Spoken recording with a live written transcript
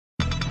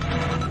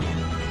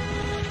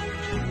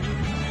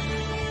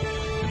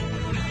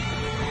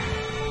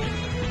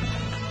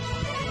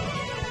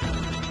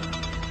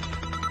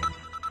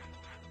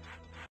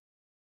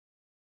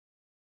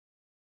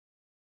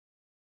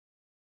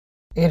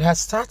It has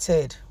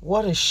started.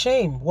 What a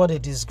shame. What a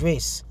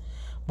disgrace.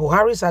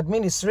 Buhari's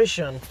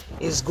administration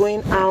is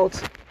going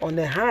out on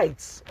the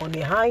heights, on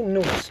a high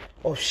note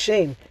of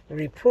shame,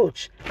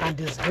 reproach, and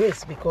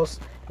disgrace because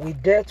we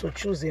dare to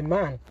choose a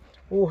man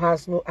who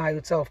has no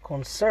iota of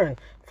concern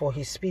for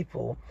his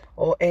people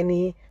or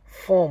any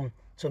form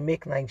to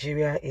make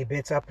Nigeria a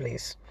better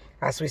place.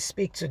 As we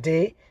speak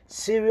today,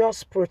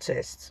 serious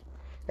protests.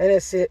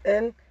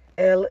 NLC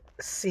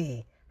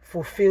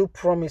fulfill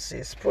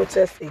promises.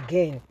 Protest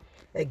again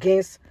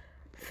against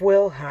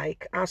fuel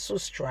hike, Asuu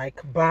strike,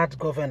 bad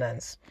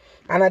governance.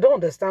 And I don't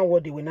understand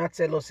what they will not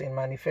tell us in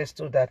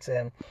manifesto that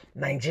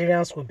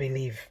Nigerians will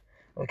believe,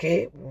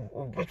 okay?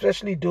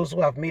 Especially those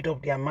who have made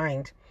up their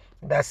mind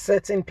that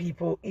certain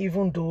people,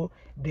 even though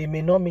they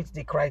may not meet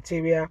the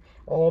criteria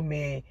or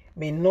may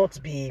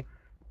not be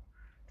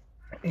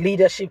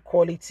leadership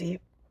quality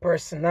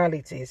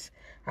personalities,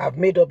 have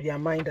made up their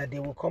mind that they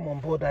will come on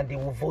board and they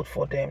will vote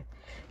for them.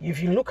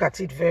 If you look at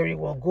it very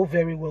well, go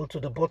very well to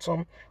the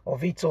bottom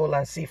of it all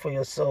and see for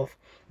yourself.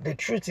 The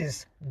truth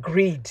is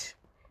greed,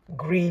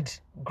 greed,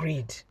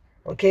 greed.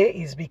 Okay,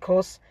 it's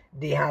because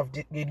they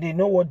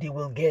know what they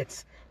will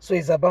get. So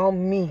it's about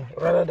me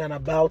rather than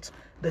about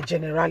the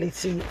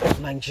generality of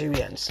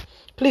Nigerians.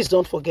 Please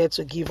don't forget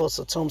to give us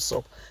a thumbs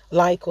up,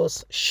 like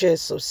us, share,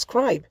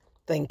 subscribe.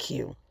 Thank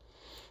you.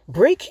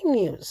 Breaking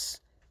news.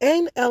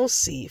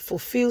 NLC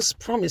fulfills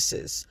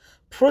promises.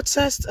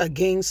 Protest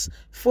against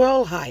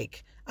fuel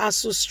hike.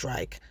 Asuu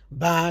strike.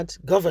 Bad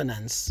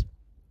governance.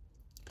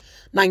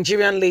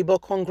 Nigerian Labour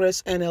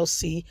Congress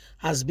NLC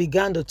has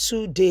begun the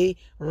two-day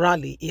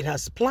rally it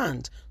has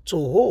planned to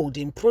hold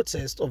in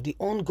protest of the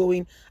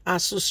ongoing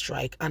Asuu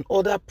strike and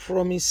other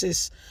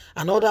promises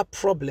and other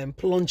problem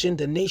plunging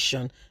the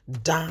nation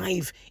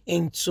dive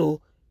into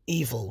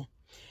evil.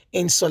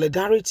 In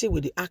solidarity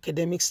with the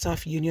Academic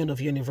Staff Union of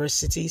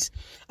Universities,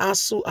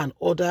 Asuu and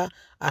other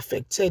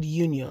affected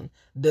unions,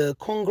 the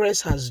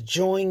Congress has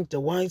joined the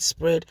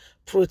widespread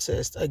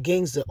protest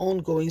against the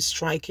ongoing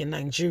strike in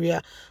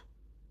Nigeria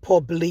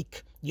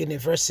public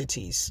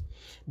universities.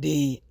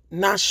 The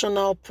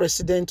national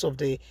president of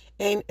the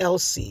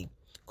NLC,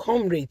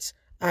 Comrade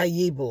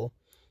Ayebo,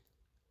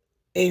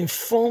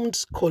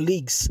 informed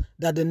colleagues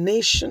that the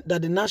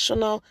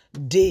national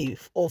day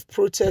of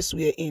protest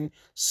were in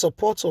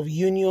support of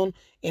union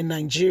in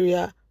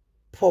Nigeria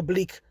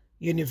public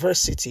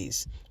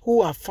universities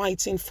who are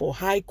fighting for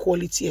high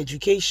quality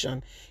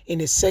education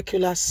in a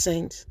secular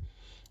sense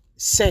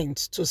sent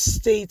to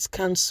state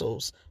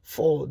councils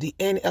for the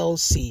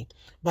NLC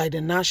by the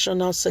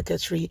national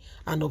secretary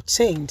and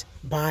obtained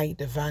by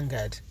the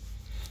Vanguard.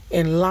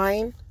 In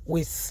line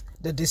with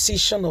the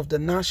decision of the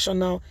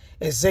National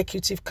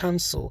Executive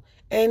Council,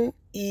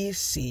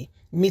 NEC,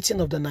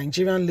 meeting of the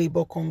Nigerian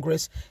Labour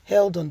Congress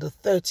held on the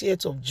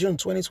 30th of June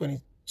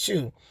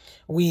 2022,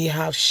 we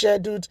have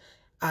scheduled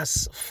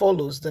as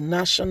follows the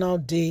National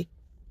Day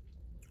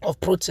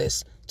of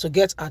Protest to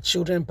get our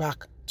children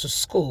back to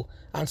school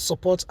and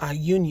support our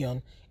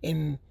union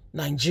in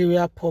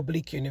Nigeria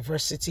Public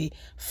University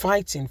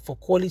fighting for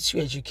quality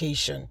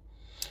education.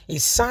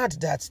 It's sad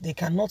that they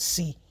cannot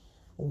see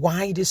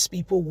why these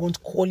people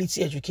want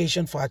quality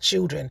education for our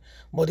children,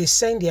 but they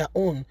send their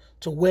own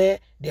to where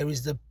there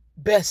is the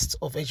best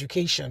of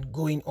education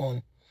going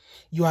on.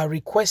 You are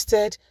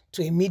requested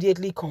to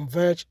immediately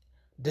conveil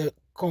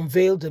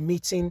the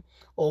meeting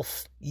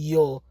of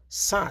your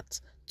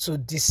SAT to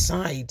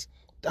decide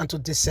and to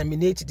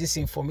disseminate this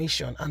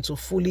information and to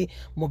fully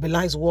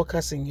mobilize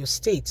workers in your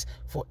state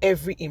for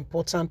every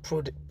important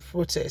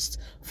protest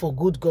for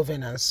good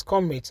governance,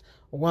 Comrade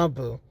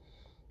Wabo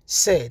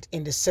said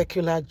in the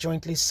circular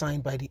jointly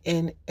signed by the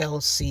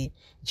NLC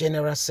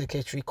General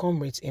Secretary,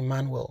 Comrade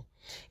Emmanuel.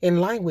 In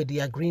line with the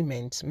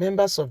agreement,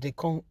 members of the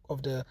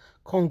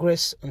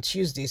Congress on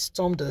Tuesday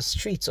stormed the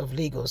streets of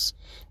Lagos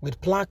with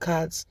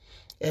placards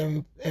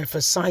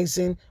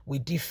emphasizing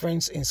with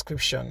different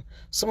inscription.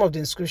 Some of the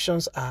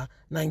inscriptions are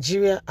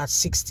Nigeria at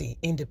 60,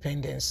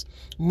 independence,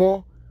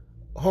 more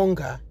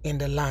hunger in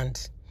the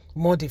land,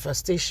 more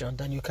devastation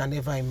than you can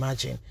ever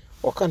imagine.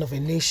 What kind of a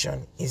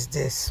nation is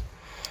this?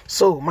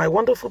 So, my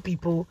wonderful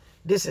people,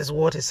 this is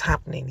what is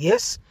happening.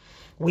 Yes,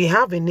 we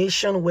have a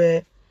nation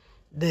where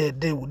the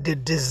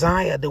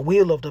desire, the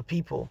will of the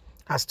people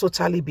has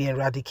totally been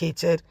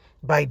eradicated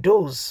by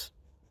those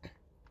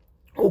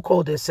who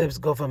call themselves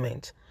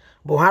government.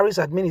 Buhari's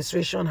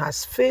administration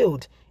has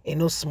failed in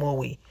no small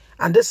way,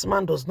 and this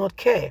man does not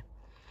care.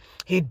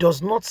 He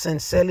does not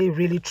sincerely,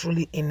 really,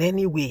 truly, in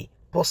any way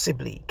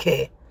possibly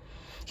care.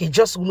 He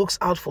just looks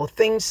out for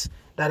things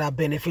that are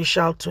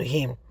beneficial to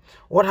him.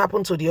 What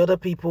happened to the other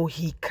people,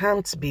 he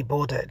can't be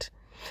bothered.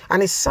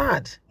 And it's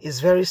sad, it's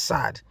very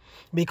sad,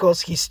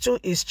 because his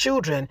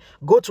children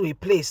go to a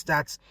place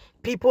that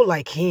people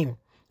like him,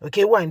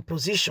 okay, who are in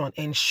position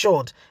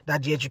ensured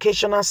that the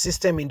educational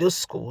system in those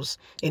schools,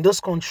 in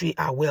those countries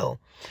are well.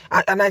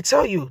 And I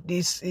tell you,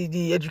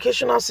 the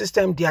educational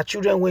system their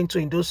children went to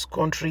in those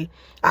countries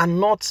are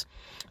not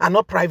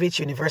private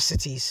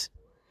universities.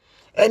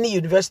 Any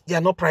university, they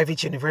are not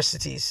private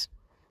universities.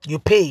 You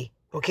pay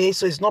Okay,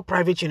 so it's not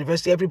private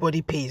university,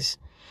 everybody pays.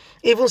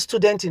 Even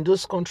students in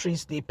those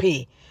countries, they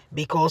pay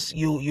because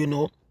you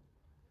know,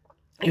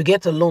 you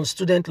get a loan,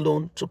 student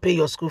loan, to pay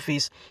your school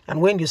fees.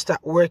 And when you start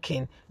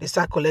working, they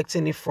start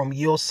collecting it from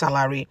your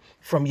salary,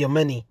 from your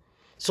money.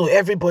 So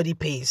everybody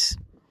pays.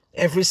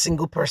 Every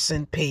single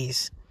person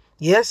pays.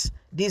 Yes,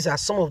 these are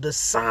some of the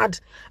sad,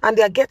 and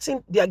they are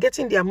getting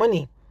their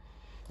money.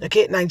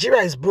 Okay,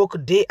 Nigeria is broke.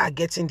 They are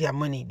getting their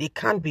money. They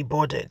can't be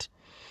bothered.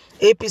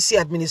 APC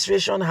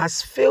administration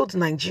has failed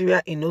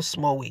Nigeria in no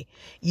small way.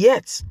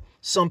 Yet,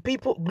 some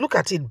people, look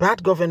at it,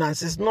 bad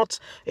governance is not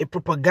a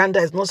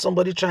propaganda. It's not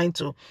somebody trying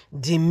to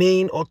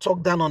demean or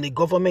talk down on the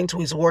government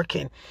who is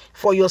working.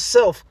 For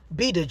yourself,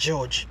 be the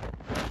judge.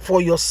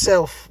 For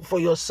yourself,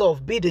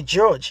 be the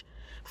judge.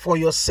 For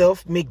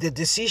yourself, make the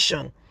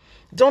decision.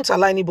 Don't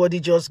allow anybody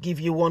just give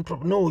you one.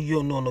 No,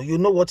 you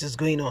know what is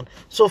going on.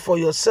 So for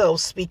yourself,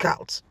 speak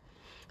out.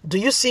 Do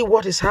you see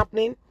what is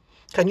happening?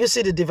 Can you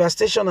see the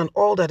devastation and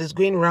all that is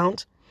going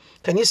around?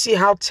 Can you see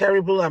how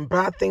terrible and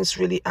bad things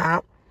really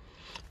are?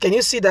 Can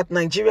you see that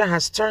Nigeria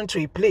has turned to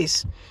a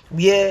place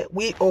where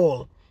we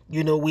all,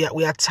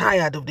 we are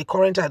tired of the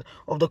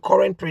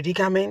current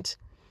predicament?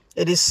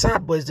 It is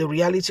sad, but it's the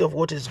reality of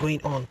what is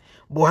going on.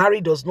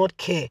 Buhari does not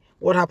care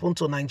what happened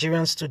to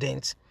Nigerian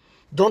students.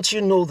 Don't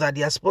you know that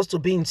they are supposed to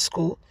be in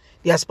school?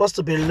 They are supposed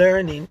to be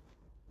learning.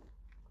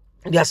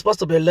 They are supposed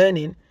to be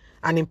learning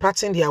and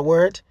imparting their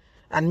word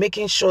and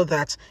making sure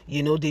that,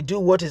 they do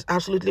what is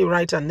absolutely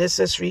right and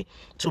necessary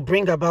to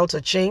bring about a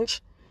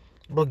change.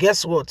 But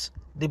guess what?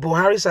 The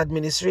Buhari's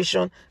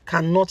administration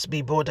cannot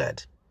be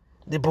bothered.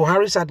 The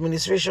Buhari's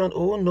administration,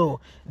 oh no,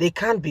 they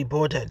can't be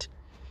bothered.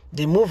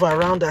 They move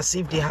around as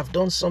if they have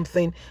done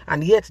something,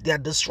 and yet they are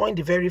destroying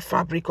the very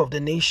fabric of the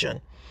nation.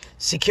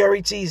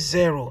 Security is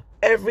zero.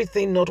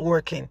 Everything not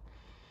working.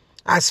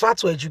 As far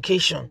to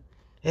education,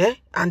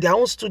 and their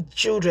own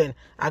children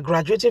are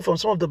graduating from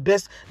some of the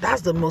best.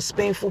 That's the most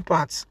painful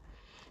part.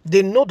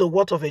 They know the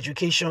worth of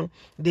education.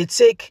 They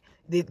take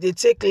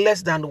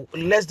less than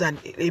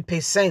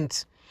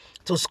 1%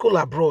 to school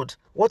abroad.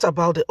 What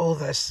about the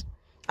others?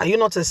 Are you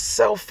not a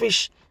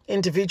selfish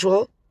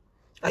individual?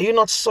 Are you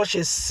not such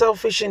a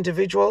selfish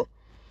individual?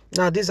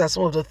 Now, these are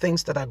some of the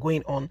things that are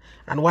going on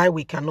and why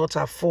we cannot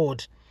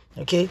afford,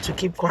 to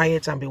keep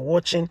quiet and be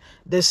watching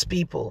these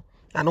people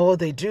and all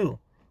they do.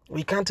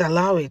 We can't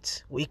allow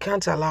it. We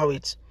can't allow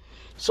it.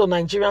 So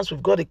Nigerians,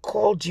 we've got a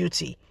call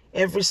duty,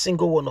 every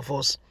single one of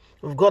us.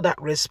 We've got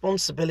that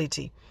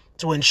responsibility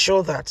to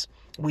ensure that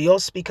we all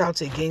speak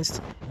out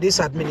against this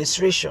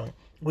administration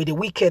with the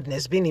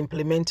wickedness being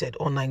implemented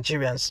on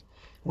Nigerians.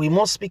 We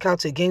must speak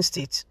out against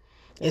it.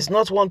 It's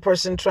not one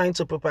person trying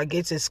to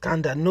propagate a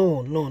scandal.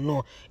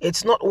 No.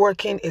 It's not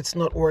working. It's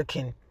not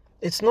working.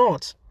 It's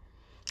not.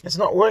 It's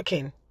not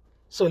working.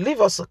 So leave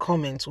us a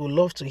comment. We'd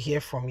love to hear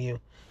from you.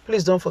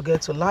 Please don't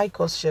forget to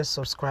like us, share,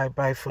 subscribe.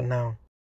 Bye for now.